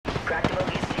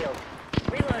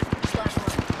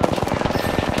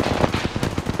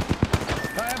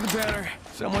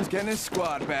Someone's getting his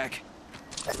squad back.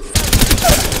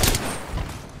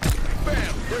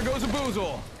 Bam! There goes a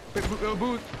boozle.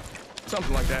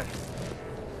 Something like that.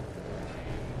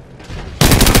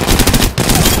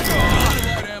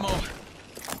 Light ammo.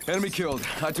 Enemy killed.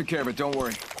 I took care of it, don't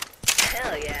worry.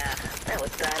 Hell yeah. That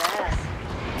was badass.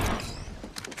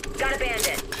 Got a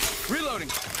bandit.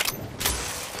 Reloading.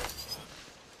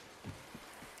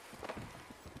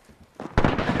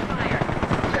 Under fire.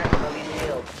 Grab the bogey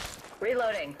shield.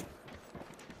 Reloading.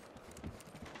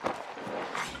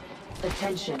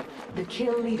 Attention. The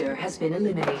kill leader has been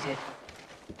eliminated.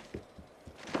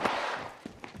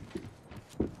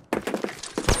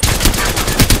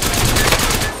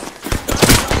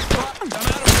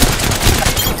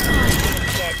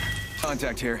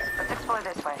 Contact here. Let's explore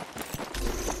this way.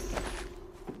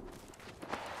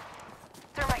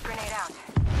 Thermite grenade out.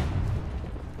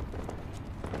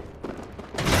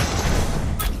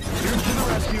 Here to the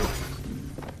rescue.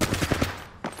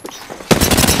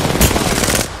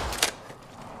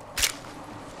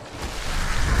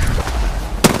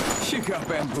 She got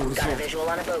bamboozled. Got a visual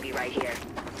on a bogey right here.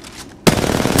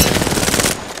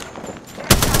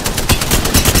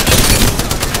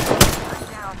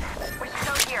 Down. We're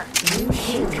still here. New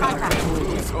kill leader. Contact with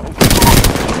enemy.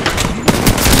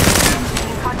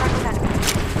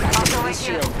 Also right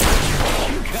here.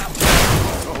 You got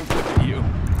bamboozled. Look at you.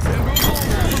 Bamboozled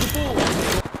for the fool.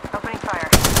 Opening fire.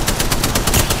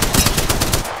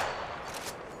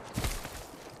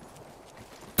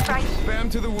 Strike. Bam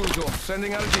to the woozle.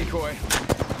 Sending out a decoy.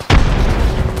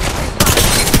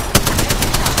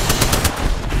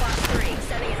 Box 3,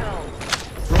 sending it home.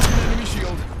 Broken enemy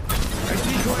shield. A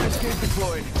decoy escape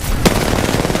deployed.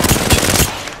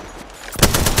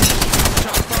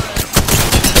 Shot fired.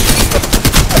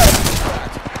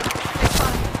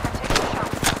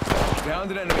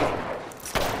 Downed an enemy.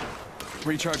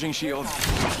 Recharging shield.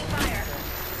 Fire.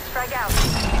 Strike out.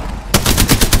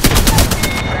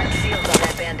 Grab shields on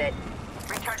that bandit.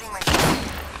 Recharging my shield.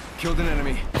 Killed an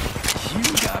enemy. You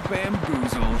got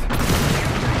bamboozled.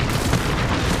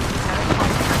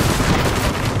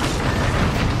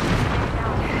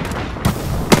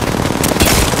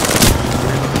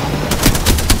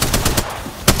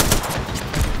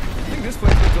 I think this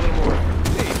place gets a little more.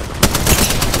 Hey.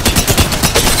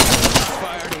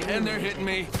 Fired, and they're hitting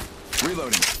me.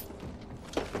 Reloading.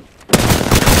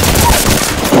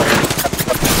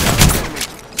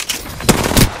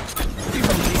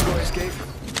 Even decoy escape.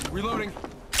 Reloading.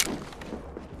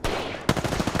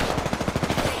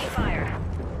 Taking fire.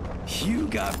 You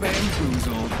got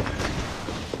bamboozled.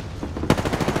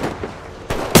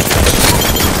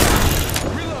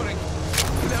 Reloading.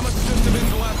 That must have just been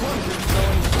the last one.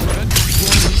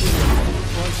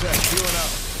 One sec. Healing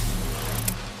up.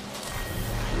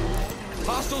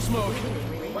 Hostile smoke.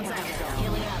 One second.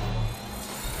 Healing up.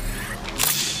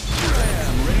 Here I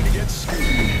am, ready to get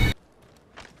screwed.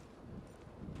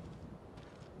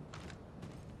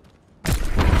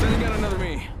 Sending out another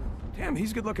me. Damn,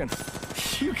 he's good looking.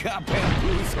 You got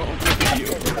bamboozled. Look at you.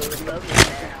 There's bogeys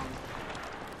there.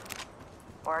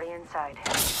 Already inside.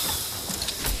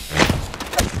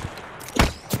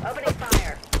 Opening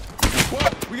fire. Whoa,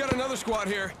 we got another squad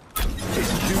here. Is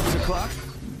Dukes o'clock?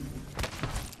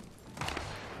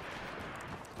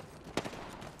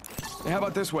 Hey, how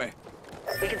about this way?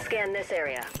 We can scan this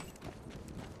area.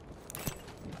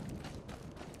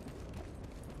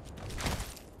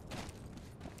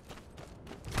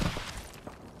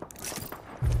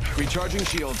 Recharging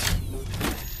shields.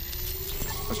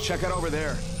 Let's check out over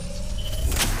there.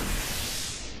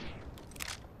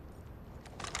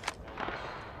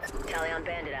 Tally on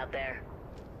bandit out there.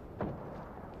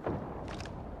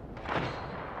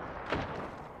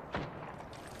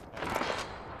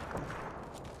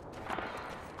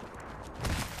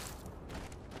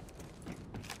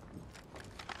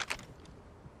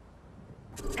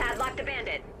 Padlock the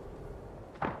bandit.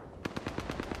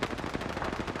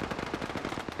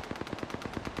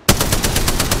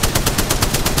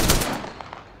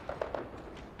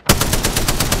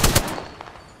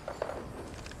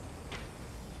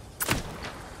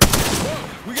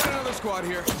 We got another squad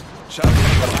here. Shot.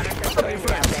 There's a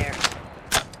bandit out there.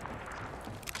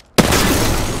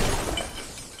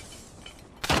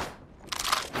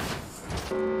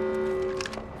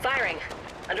 Firing.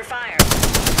 Under fire.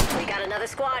 We got another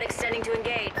squad extending to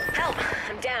engage. Help!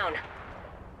 I'm down.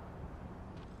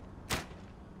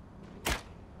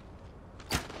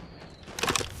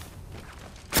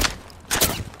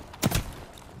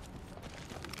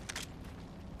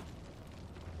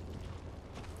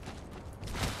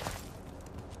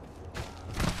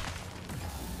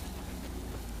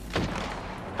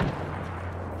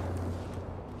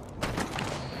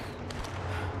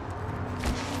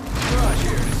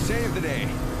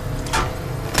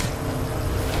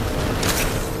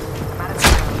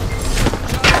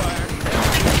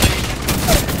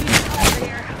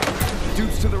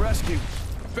 you.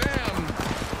 Bam!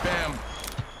 Bam.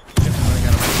 Guess I'm running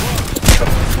out of whoa.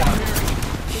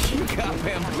 You got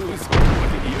bamboozled.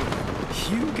 Look at you.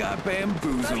 You got Bogey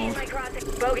bamboozled. my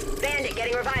crossing. Bogey. Bandit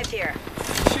getting revived here.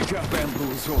 You got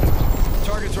bamboozled.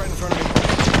 Target's right in front of me.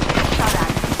 Shot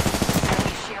at.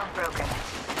 Enemy shield broken.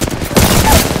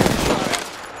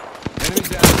 Enemies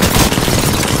down.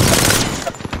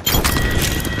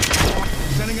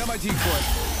 Sending out my decoy.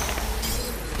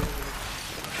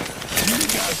 You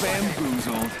got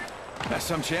bamboozled. That's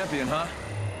some champion, huh?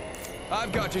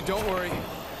 I've got you, don't worry.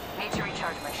 Need to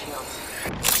recharge my shields.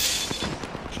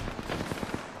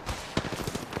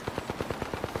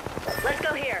 Let's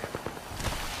go here.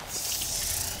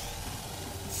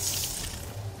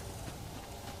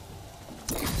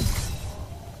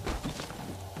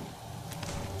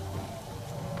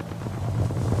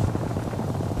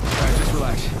 Alright, just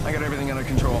relax. I got everything under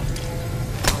control.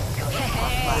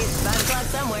 Hey, it's 5 o'clock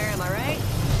somewhere, am I right?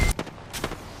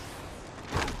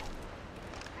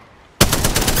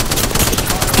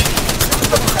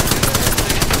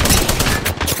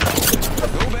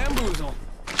 Go bamboozle.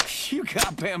 You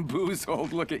got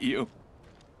bamboozled. Look at you.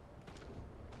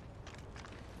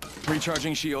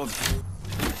 Recharging shield.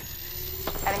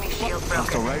 Enemy shield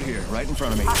Hostile broken. right here, right in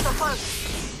front of me. Hostile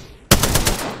close.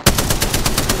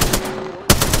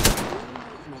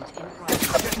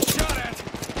 Getting shot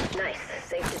at. Nice.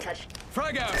 Safe to touch.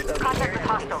 Frag out. Bogey Contact here. with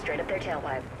hostile. Straight up their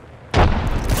tailpipe.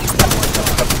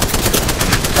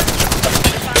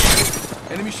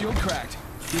 Enemy shield cracked.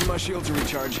 Need my shield to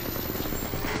recharge.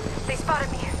 They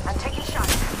spotted me. I'm taking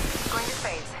shots. Going to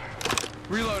phase.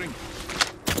 Reloading.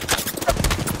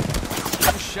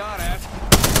 I'm shot at.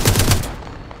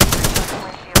 Recharging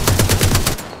my shield.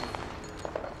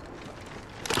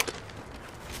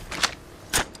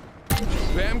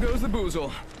 Bam goes the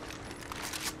boozle.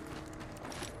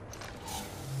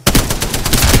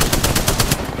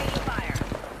 Taking fire.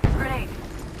 Grenade.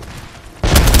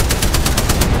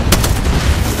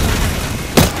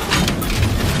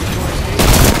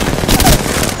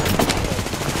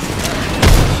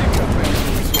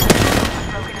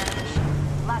 Broken enemy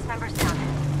shield. Last member's down.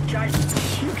 Charge.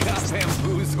 You got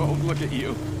bamboozled. Look at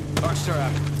you. Arcstar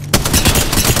out.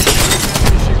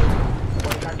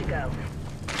 One left to go.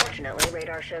 Fortunately,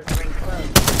 radar shows the ring's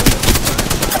closed.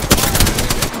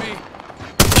 Hit me.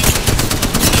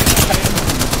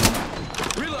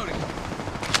 Reloading.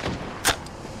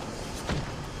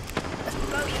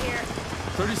 Bogey here.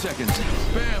 30 seconds.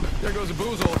 Bam. There goes a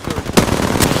boozle.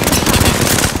 Third.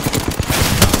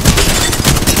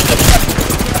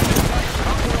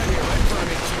 Hostile right here, right in front of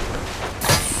me.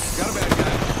 Got a bad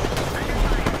guy. Under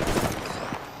fire.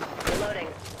 Reloading.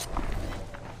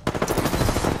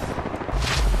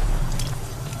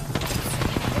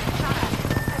 Shot at.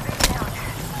 Enemy down.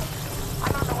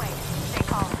 I'm on the way. Stay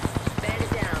calm.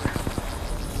 Bandit down.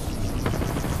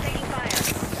 Taking fire.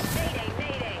 Mayday,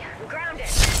 mayday. I'm grounded.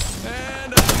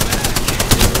 And I'm back.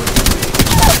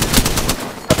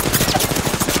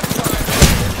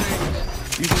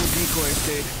 Using the decoy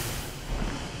escape.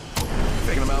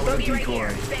 Taking him out with a Bogey right decoy.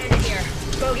 here. Bandit here.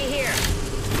 Bogey here.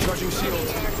 Charging shield.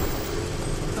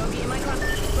 Bogey in my cross.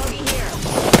 Bogey here.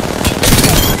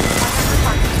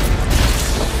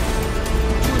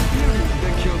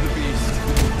 They killed the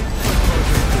beast.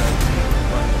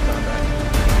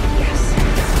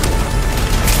 Yes.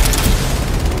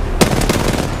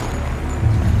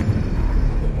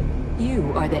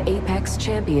 You are the Apex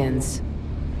Champions.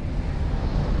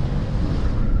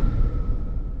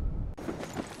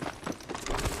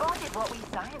 Spotted what we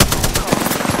signed.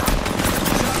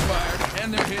 Shot fired,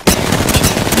 and they're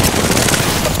hit.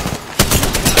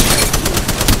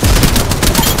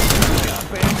 Got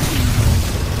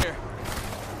bamboozled. Here.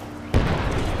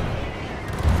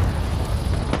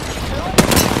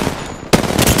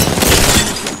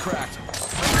 Mission cracked.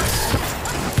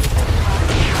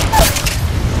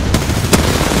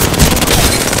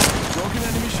 Broken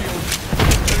enemy shield.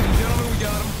 Ladies and gentlemen, we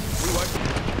got him. We wiped.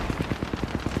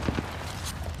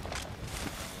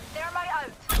 They're my out.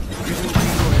 Using the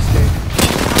decoy escape.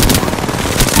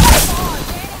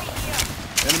 Oh, enemy here.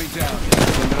 Enemy down.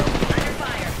 Send it up. Under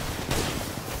fire.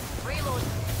 Reload.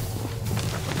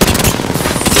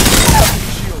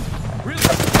 Shield. Really?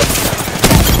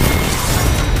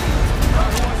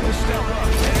 Who wants to step up?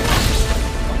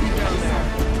 I'll be down there.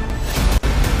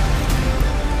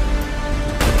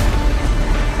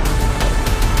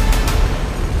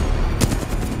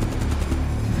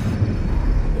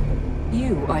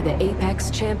 You are the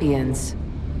Apex Champions.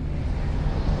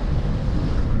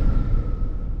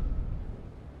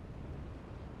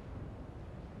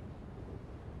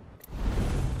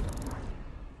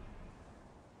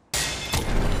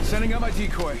 Sending Sending out my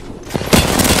decoy.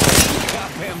 Got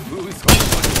bamboozled.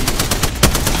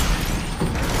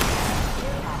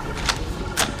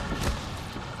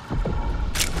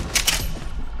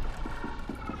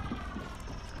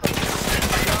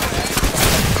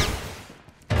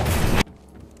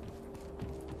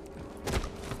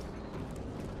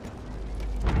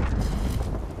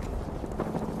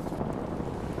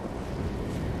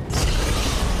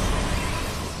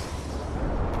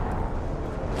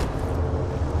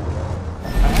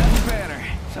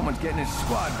 Someone's getting his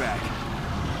squad back.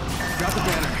 Got the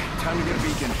banner. Time to get a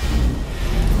beacon.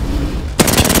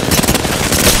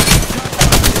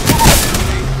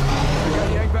 We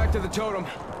got yanked back to the totem.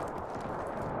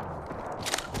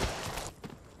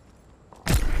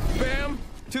 Bam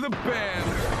to the bam.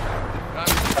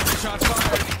 Shots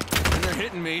fired. And they're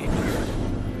hitting me.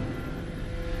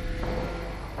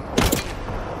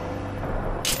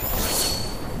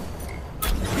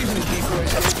 Even the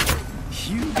decoys.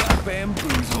 You got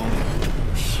bamboozled.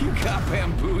 You got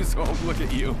bamboozled. Look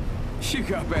at you. You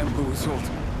got bamboozled.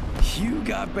 You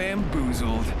got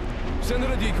bamboozled. Send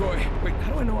in a decoy. Wait,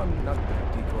 how do I know I'm not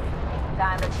that decoy?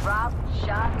 Time to drop,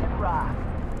 shot, and rock.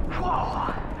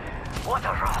 Whoa! What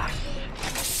a rush!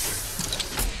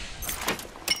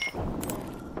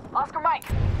 Oscar Mike!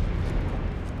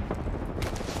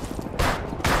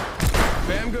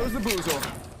 Bam goes the boozle.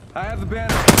 I have the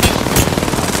banner.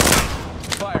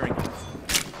 Firing.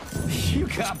 You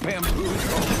got bamboozled.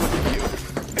 Look at you.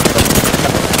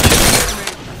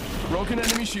 Broken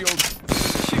enemy shield.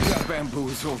 You got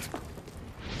bamboozled.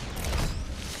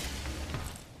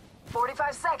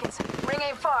 45 seconds. Ring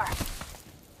ain't far.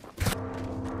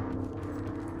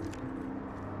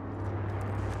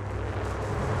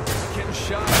 Getting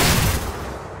shot.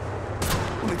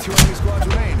 Only 2 enemy squads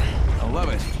remain. I love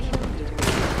it.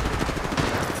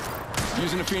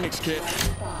 Using a Phoenix kit.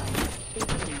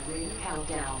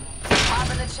 Countdown. Pop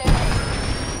in the chimney.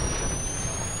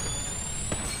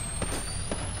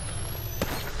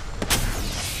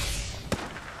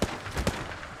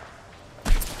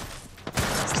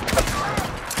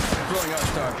 Throwing out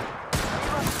star.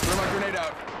 Throw my grenade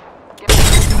out.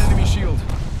 Broken enemy shield.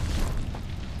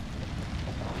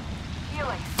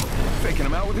 Healing. Faking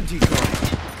him out with a decoy.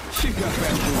 She got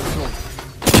bamboozled.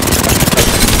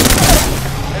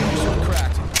 Enemy shield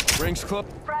cracked. Rings clip.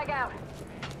 Frag out.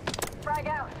 Frag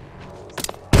out.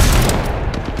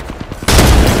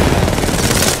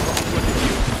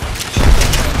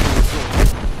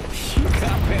 You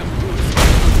got bamboozled.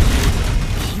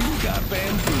 You got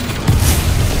bamboozled.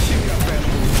 You got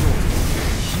bamboozled.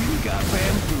 You got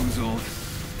bamboozled.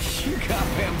 You got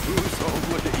bamboozled.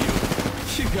 Look at you.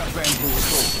 You got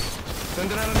bamboozled.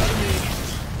 Sending out another me.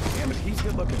 Damn it, he's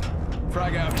good looking.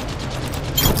 Frag out.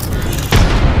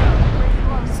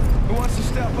 Who wants to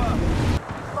step up?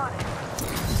 Spotted.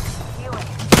 Healing.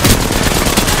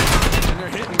 And they're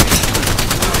hitting me.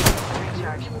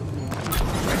 Recharge.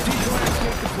 My decoy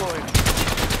escape deployed.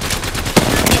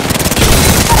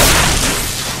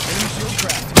 Enemy shield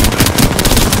cracked.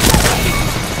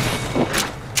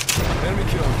 Enemy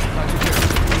killed. Not too good.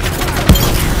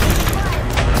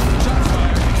 Shots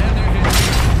fired, and they're hitting me.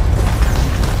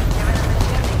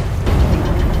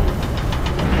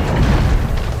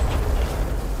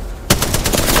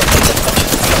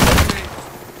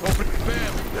 Open.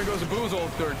 Bam. There goes a boozle.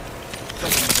 Third.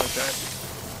 Something like that.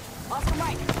 Oscar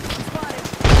Mike. Spotted.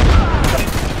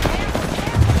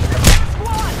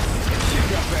 Squad! She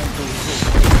got bamboozled.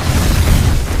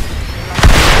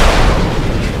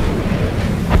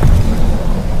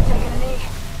 Taking a knee.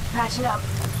 Patching up.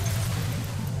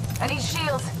 I need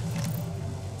shields.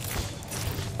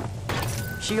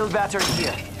 Shield battery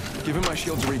here. Give him my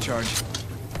shield to recharge.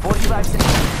 45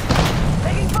 seconds.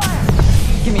 Taking fire!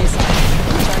 Give me a second.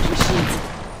 Recharging shields.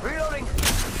 Reloading.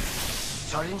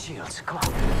 Charging shields. Come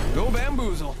on. Go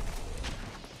bamboozle.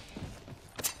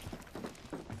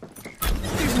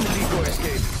 Using the decoy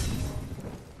escape.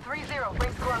 3-0.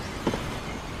 Rings close.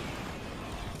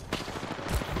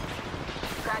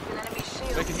 Cracked an enemy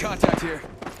shield. Making contact here.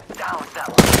 Down with that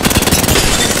one.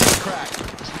 Cracked.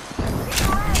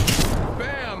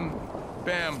 Bam!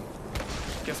 Bam.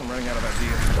 Guess I'm running out of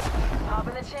ideas. Pop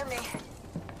in the chimney.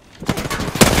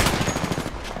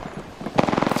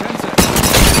 10 seconds.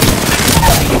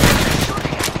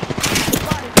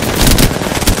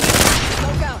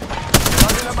 Smoke out.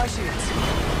 Charging up my shields.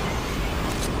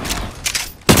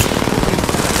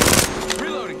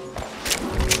 Reloading.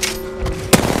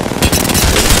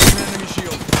 Enemy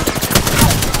shield.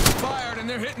 Fired and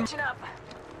they're hitting. Patching up.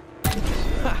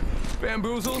 Ha!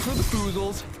 Bamboozles for the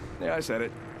foozles. Yeah, I said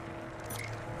it.